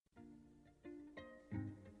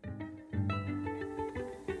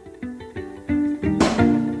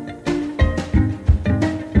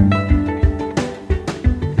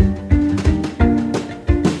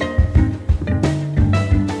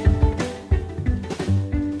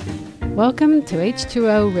Welcome to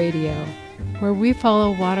H2O Radio, where we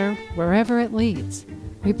follow water wherever it leads.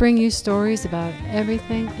 We bring you stories about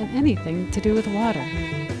everything and anything to do with water.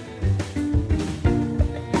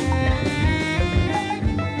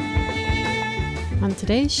 On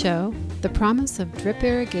today's show, the promise of drip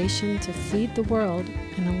irrigation to feed the world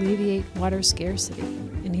and alleviate water scarcity.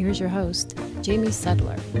 And here's your host, Jamie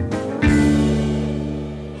Sedler.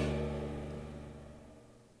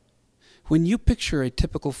 When you picture a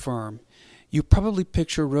typical farm, you probably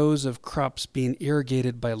picture rows of crops being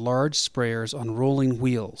irrigated by large sprayers on rolling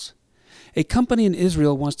wheels. A company in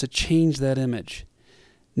Israel wants to change that image.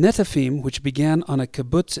 Netafim, which began on a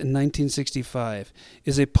kibbutz in 1965,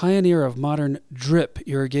 is a pioneer of modern drip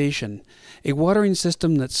irrigation, a watering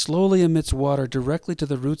system that slowly emits water directly to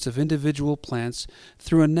the roots of individual plants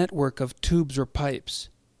through a network of tubes or pipes.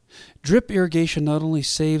 Drip irrigation not only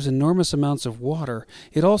saves enormous amounts of water,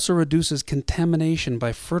 it also reduces contamination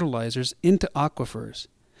by fertilizers into aquifers.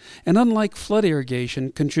 And unlike flood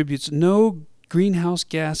irrigation, contributes no greenhouse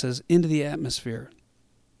gases into the atmosphere.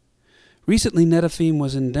 Recently, Netafim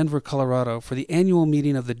was in Denver, Colorado for the annual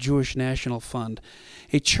meeting of the Jewish National Fund,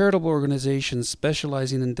 a charitable organization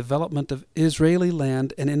specializing in development of Israeli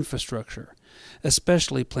land and infrastructure,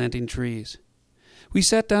 especially planting trees. We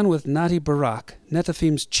sat down with Nati Barak,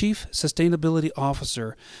 Netafim's Chief Sustainability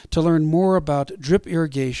Officer, to learn more about drip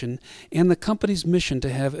irrigation and the company's mission to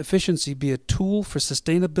have efficiency be a tool for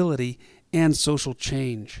sustainability and social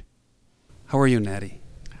change. How are you, Nati?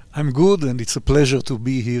 I'm good, and it's a pleasure to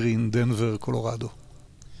be here in Denver, Colorado.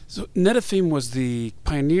 So Netafim was the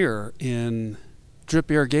pioneer in drip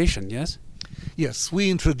irrigation, yes? Yes, we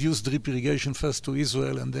introduced drip irrigation first to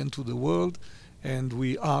Israel and then to the world. And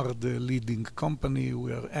we are the leading company.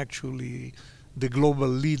 We are actually the global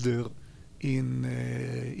leader in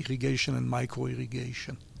irrigation and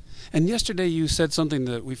micro-irrigation. And yesterday you said something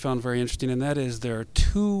that we found very interesting, and that is there are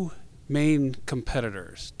two main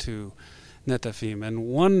competitors to Netafim.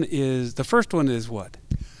 And the first one is what?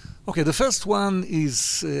 Okay, the first one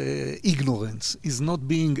is ignorance, is not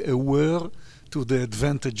being aware to the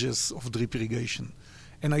advantages of drip irrigation.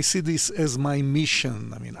 And I see this as my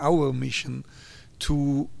mission, our mission,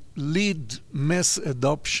 to lead mass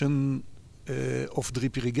adoption of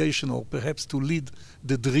drip irrigation, or perhaps to lead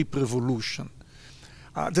the drip revolution.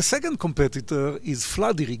 The second competitor is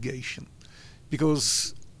flood irrigation,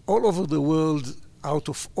 because all over the world, out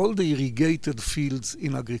of all the irrigated fields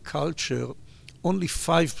in agriculture, only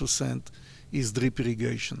 5% is drip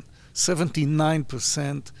irrigation.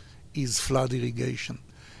 79% is flood irrigation.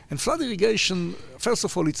 And flood irrigation, first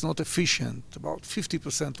of all, it's not efficient. About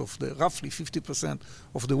roughly 50%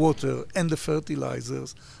 of the water and the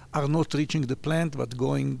fertilizers are not reaching the plant, but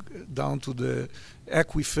going down to the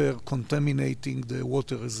aquifer, contaminating the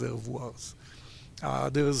water reservoirs.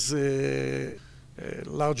 There's a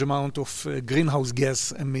large amount of greenhouse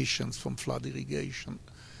gas emissions from flood irrigation.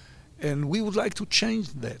 And we would like to change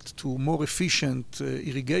that to more efficient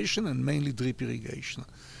irrigation and mainly drip irrigation.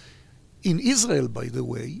 In Israel, by the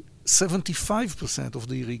way, 75% of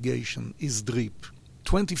the irrigation is drip,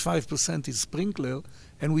 25% is sprinkler,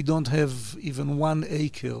 and we don't have even 1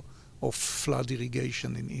 acre of flood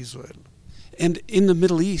irrigation in Israel. And in the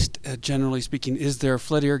Middle East, generally speaking, is there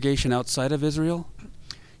flood irrigation outside of Israel?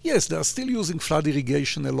 Yes, they are still using flood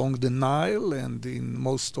irrigation along the Nile and in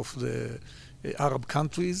most of the Arab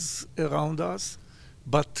countries around us,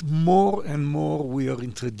 but more and more we are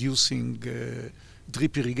introducing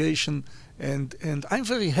drip irrigation, and I'm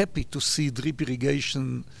very happy to see drip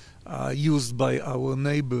irrigation used by our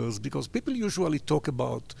neighbors, because people usually talk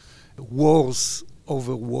about wars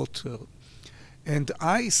over water. And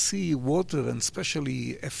I see water, and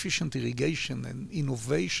especially efficient irrigation and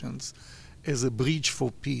innovations, as a bridge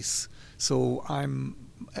for peace. So I'm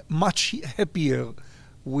much happier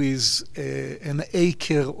with an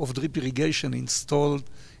acre of drip irrigation installed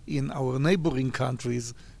in our neighboring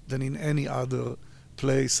countries than in any other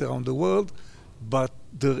place around the world, but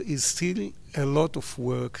there is still a lot of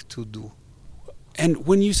work to do. And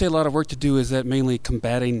when you say a lot of work to do, is that mainly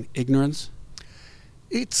combating ignorance?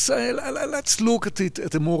 It's let's look at it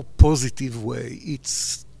at a more positive way.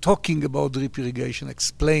 It's talking about drip irrigation,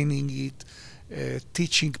 explaining it,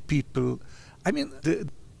 teaching people. The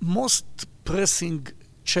most pressing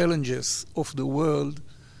challenges of the world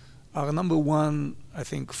are, number one, I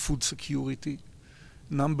think, food security.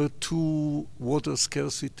 Number two, water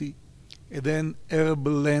scarcity. And then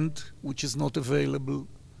arable land, which is not available,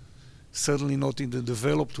 certainly not in the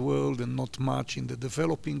developed world and not much in the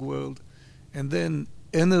developing world. And then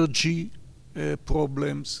energy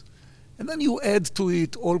problems. And then you add to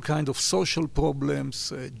it all kind of social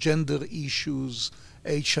problems, gender issues,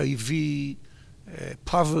 HIV,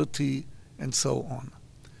 poverty, and so on.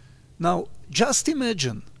 Now, just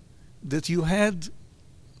imagine that you had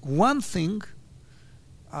one thing,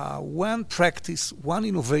 one practice, one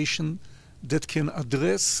innovation that can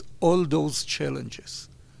address all those challenges.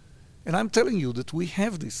 And I'm telling you that we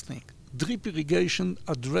have this thing. Drip irrigation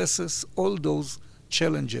addresses all those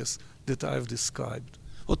challenges that I've described.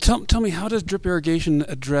 Well, tell me, how does drip irrigation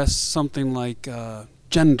address something like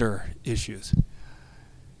gender issues?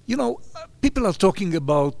 You know, people are talking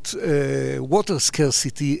about water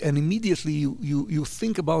scarcity, and immediately you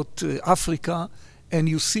think about Africa, and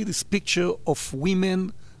you see this picture of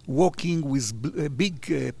women walking with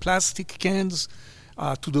big plastic cans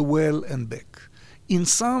to the well and back. In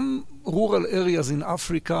some rural areas in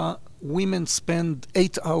Africa, women spend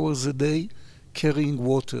 8 hours a day carrying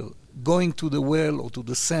water, going to the well or to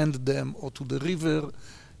the sand dam or to the river,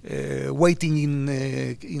 waiting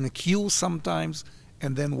in a queue sometimes,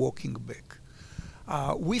 and then walking back.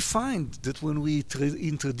 We find that when we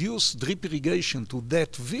introduce drip irrigation to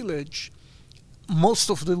that village, most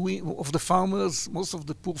of the farmers, most of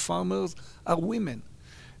the poor farmers are women.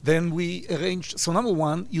 Then we arrange, so number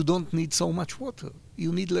one, you don't need so much water.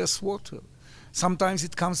 You need less water. Sometimes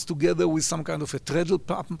it comes together with some kind of a treadle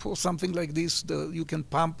pump or something like this. You can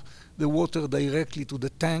pump the water directly to the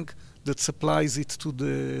tank that supplies it to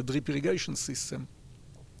the drip irrigation system.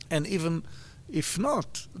 And even if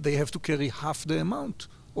not, they have to carry half the amount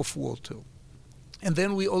of water. And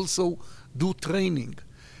then we also do training.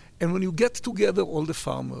 And when you get together all the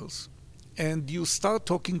farmers and you start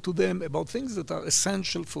talking to them about things that are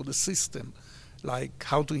essential for the system, like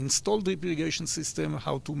how to install the drip irrigation system,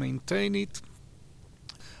 how to maintain it,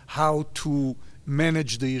 how to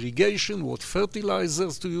manage the irrigation, what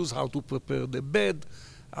fertilizers to use, how to prepare the bed,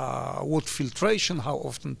 what filtration, how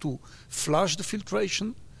often to flush the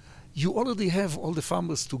filtration. You already have all the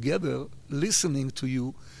farmers together listening to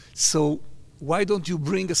you, so why don't you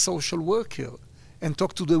bring a social worker and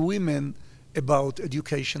talk to the women about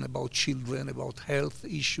education, about children, about health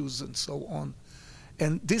issues, and so on.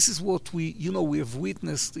 And this is what we have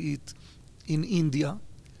witnessed it in India,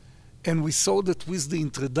 and we saw that with the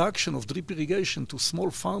introduction of drip irrigation to small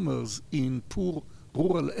farmers in poor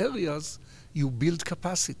rural areas, you build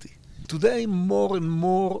capacity. Today, more and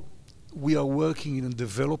more, we are working in a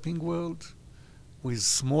developing world with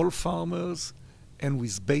small farmers and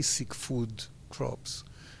with basic food crops.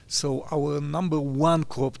 So our number one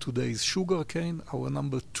crop today is sugarcane. Our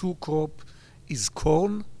number two crop is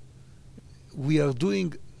corn. We are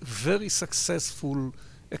doing very successful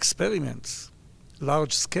experiments,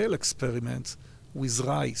 large-scale experiments with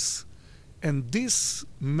rice. And this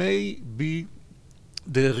may be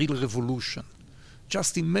the real revolution.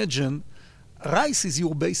 Just imagine,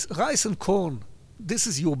 rice and corn, this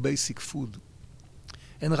is your basic food.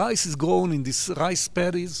 And rice is grown in these rice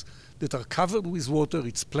paddies that are covered with water.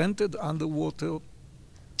 It's planted underwater.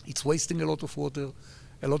 It's wasting a lot of water,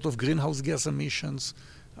 a lot of greenhouse gas emissions,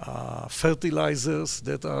 fertilizers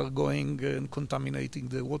that are going and contaminating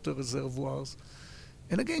the water reservoirs.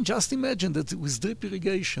 And again, just imagine that with drip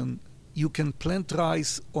irrigation, you can plant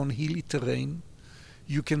rice on hilly terrain.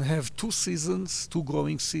 You can have 2 seasons, 2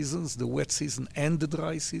 growing seasons, the wet season and the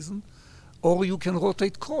dry season, or you can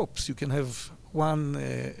rotate crops. You can have one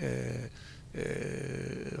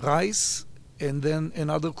rice and then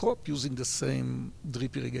another crop using the same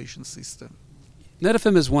drip irrigation system.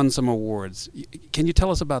 Netafim has won some awards. Can you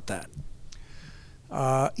tell us about that?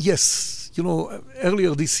 Yes.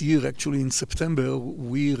 Earlier this year, actually in September,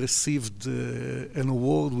 we received an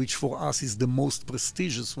award which for us is the most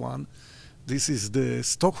prestigious one. This is the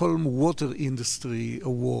Stockholm Water Industry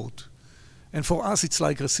Award. And for us, it's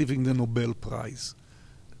like receiving the Nobel Prize.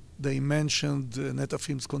 They mentioned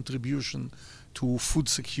Netafim's contribution to food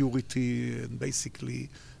security, and basically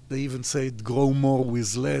they even said grow more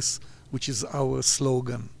with less, which is our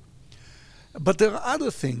slogan. But there are other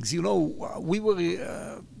things.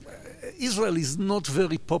 Israel is not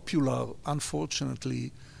very popular,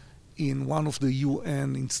 unfortunately, in one of the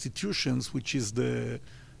UN institutions, which is the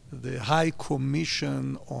High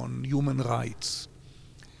Commission on Human Rights.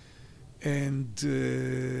 And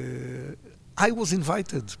I was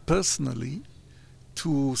invited personally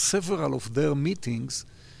to several of their meetings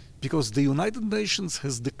because the United Nations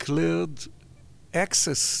has declared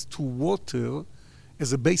access to water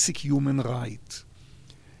as a basic human right.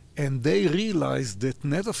 And they realized that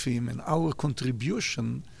Netafim and our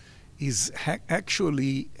contribution is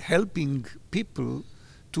actually helping people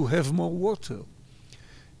to have more water.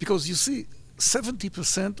 Because you see,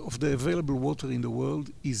 70% of the available water in the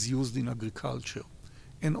world is used in agriculture,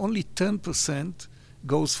 and only 10%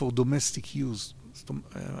 goes for domestic use,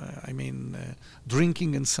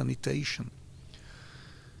 drinking and sanitation.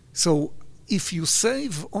 So if you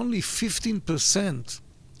save only 15%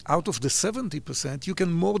 out of the 70%, you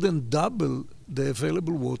can more than double the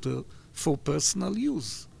available water for personal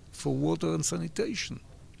use, for water and sanitation.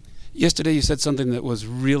 Yesterday you said something that was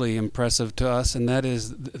really impressive to us, and that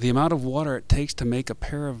is the amount of water it takes to make a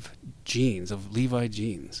pair of jeans, of Levi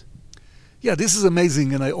jeans. Yeah, this is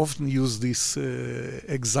amazing, and I often use this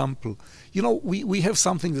example. You know, we have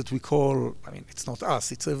something that we call, it's not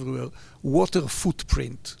us, it's everywhere, water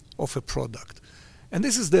footprint of a product. And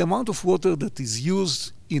this is the amount of water that is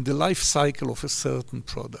used in the life cycle of a certain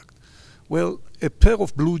product. Well, a pair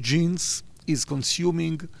of blue jeans is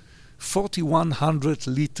consuming 4,100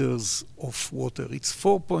 liters of water. It's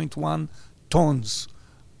 4.1 tons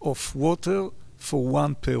of water for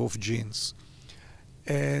one pair of jeans.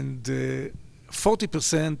 And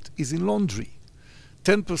 40% is in laundry.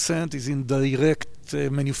 10% is in direct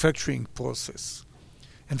manufacturing process.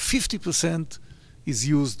 And 50% is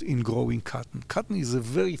used in growing cotton. Cotton is a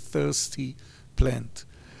very thirsty plant.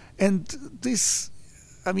 And this,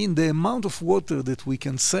 the amount of water that we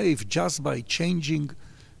can save just by changing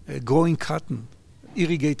growing cotton,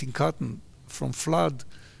 irrigating cotton from flood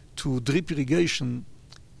to drip irrigation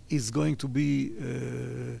is going to be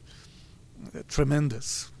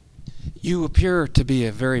tremendous. You appear to be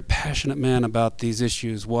a very passionate man about these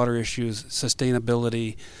issues, water issues,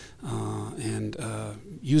 sustainability, and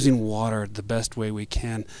using water the best way we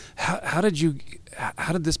can. How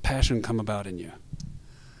did this passion come about in you?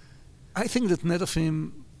 I think that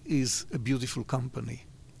Netafim is a beautiful company.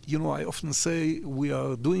 You know, I often say we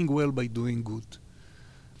are doing well by doing good.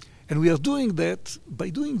 And we are doing that by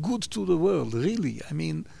doing good to the world, really.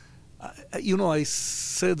 I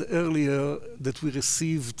said earlier that we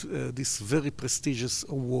received this very prestigious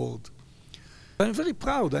award. I'm very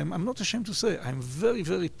proud. I'm not ashamed to say. I'm very,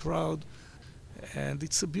 very proud. And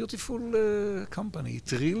it's a beautiful company.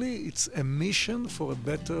 It's a mission for a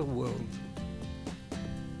better world.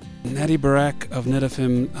 Nati Barak of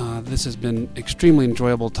Netafim, this has been extremely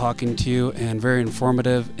enjoyable talking to you and very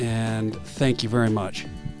informative, and thank you very much.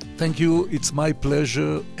 Thank you. It's my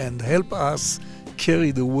pleasure, and help us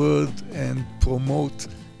carry the word and promote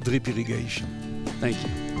drip irrigation. Thank you.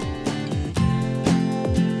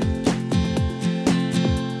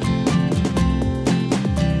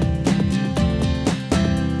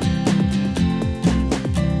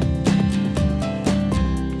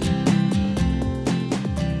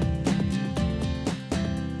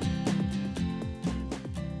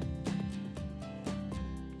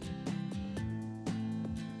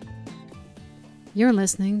 You're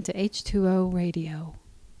listening to H2O Radio.